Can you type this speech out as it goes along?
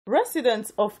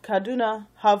Residents of Kaduna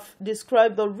have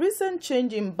described the recent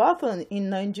change in pattern in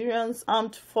Nigerians'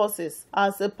 armed forces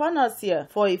as a panacea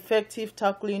for effective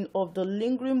tackling of the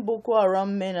lingering Boko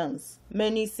Haram menace.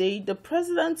 Many say the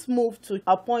president's move to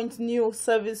appoint new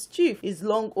service chief is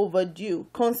long overdue,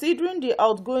 considering the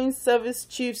outgoing service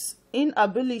chief's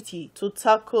inability to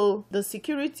tackle the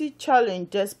security challenge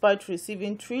despite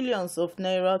receiving trillions of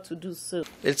naira to do so.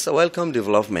 It's a welcome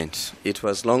development. It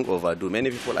was long overdue.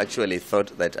 Many people actually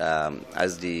thought that,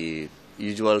 as the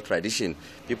usual tradition,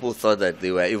 people thought that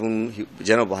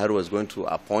General Buhari was going to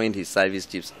appoint his service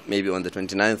chiefs maybe on the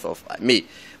 29th of May.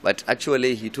 But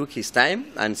actually he took his time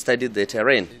and studied the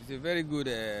terrain. It's a very good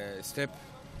step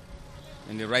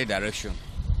in the right direction.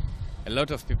 A lot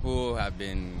of people have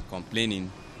been complaining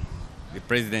the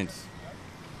president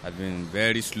has been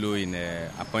very slow in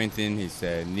appointing his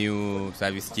new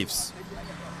service chiefs.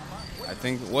 I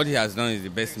think what he has done is the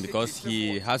best because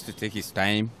he has to take his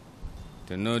time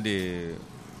to know the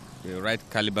right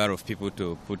caliber of people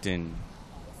to put in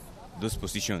those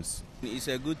positions. It's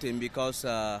a good thing because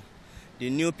the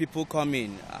new people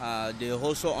coming, they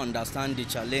also understand the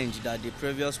challenge that the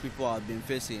previous people have been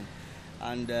facing.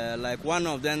 And like one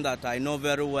of them that I know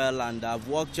very well and I've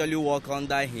actually worked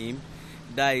under him,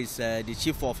 that is the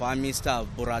Chief of Army Staff,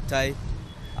 Buratai.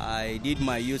 I did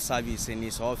my youth service in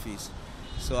his office.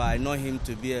 So I know him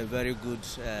to be a very good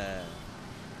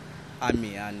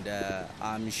army, and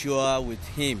I'm sure with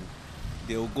him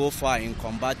they will go far in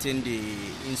combating the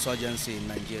insurgency in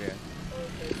Nigeria.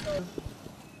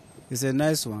 It's a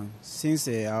nice one, since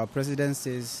our president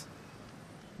says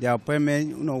the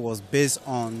appointment was based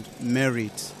on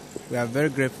merit. We are very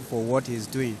grateful for what he's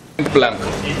doing. Blank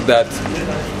that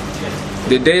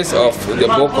the days of the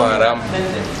Boko Haram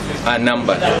are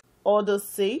numbered. Others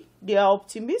say they are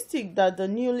optimistic that the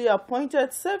newly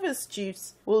appointed service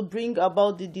chiefs will bring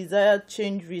about the desired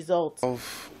change results.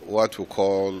 Of what we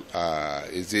call, a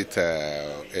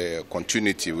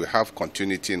continuity? We have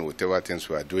continuity in whatever things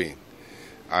we are doing.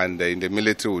 And in the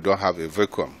military, we don't have a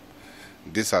vacuum.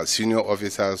 These are senior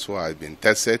officers who have been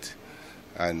tested,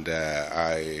 and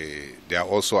they are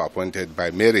also appointed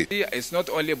by merit. It's not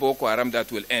only Boko Haram that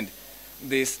will end.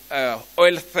 This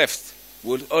oil theft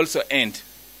will also end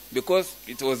because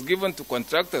it was given to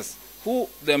contractors who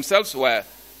themselves were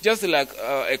just like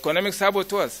economic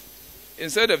saboteurs.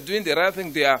 Instead of doing the right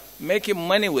thing, they are making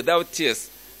money without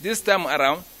tears. This time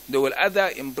around, they will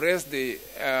either embrace the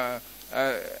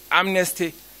amnesty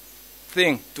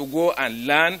thing to go and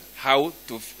learn how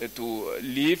to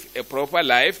live a proper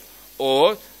life,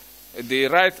 or the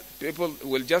right people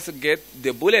will just get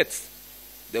the bullets.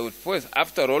 They will force.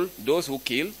 After all, those who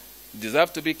kill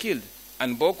deserve to be killed.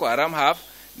 And Boko Haram have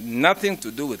nothing to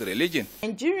do with religion.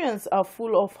 Nigerians are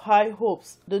full of high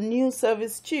hopes. The new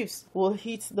service chiefs will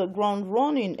hit the ground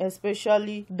running,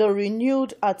 especially the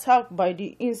renewed attack by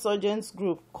the insurgents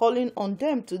group, calling on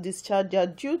them to discharge their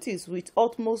duties with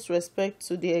utmost respect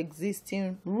to the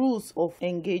existing rules of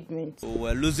engagement.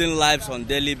 We're losing lives on a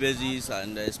daily basis,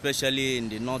 and especially in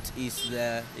the northeast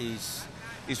there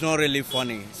it's not really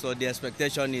funny. So the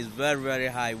expectation is very, very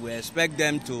high. We expect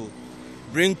them to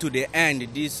bring to the end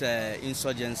this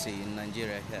insurgency in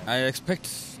Nigeria here. I expect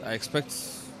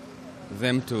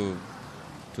them to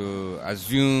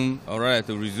assume, or rather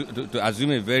to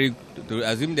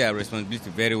assume their responsibility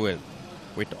very well,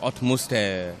 with utmost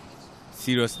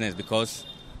seriousness, because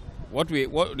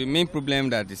the main problem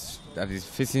that is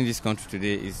facing this country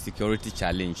today is security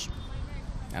challenge,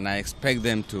 and I expect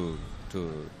them to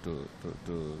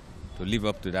live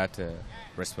up to that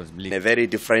responsibility. In a very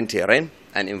different terrain,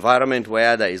 an environment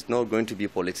where there is not going to be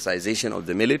politicization of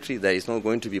the military, there is not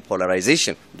going to be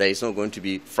polarization, there is not going to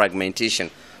be fragmentation.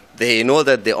 They know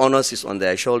that the onus is on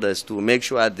their shoulders to make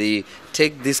sure they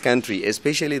take this country,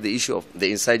 especially the issue of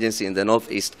the insurgency in the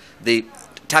northeast, they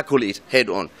tackle it head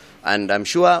on. And I'm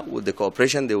sure with the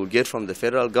cooperation they will get from the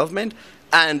federal government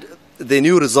and the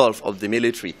new resolve of the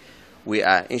military, we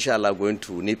are, inshallah, going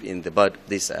to nip in the bud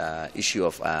this issue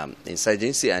of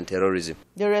insurgency and terrorism.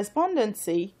 The respondents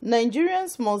say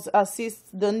Nigerians must assist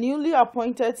the newly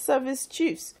appointed service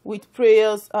chiefs with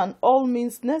prayers and all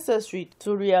means necessary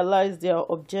to realize their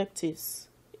objectives.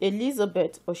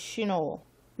 Elizabeth Oshinowo,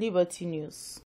 Liberty News.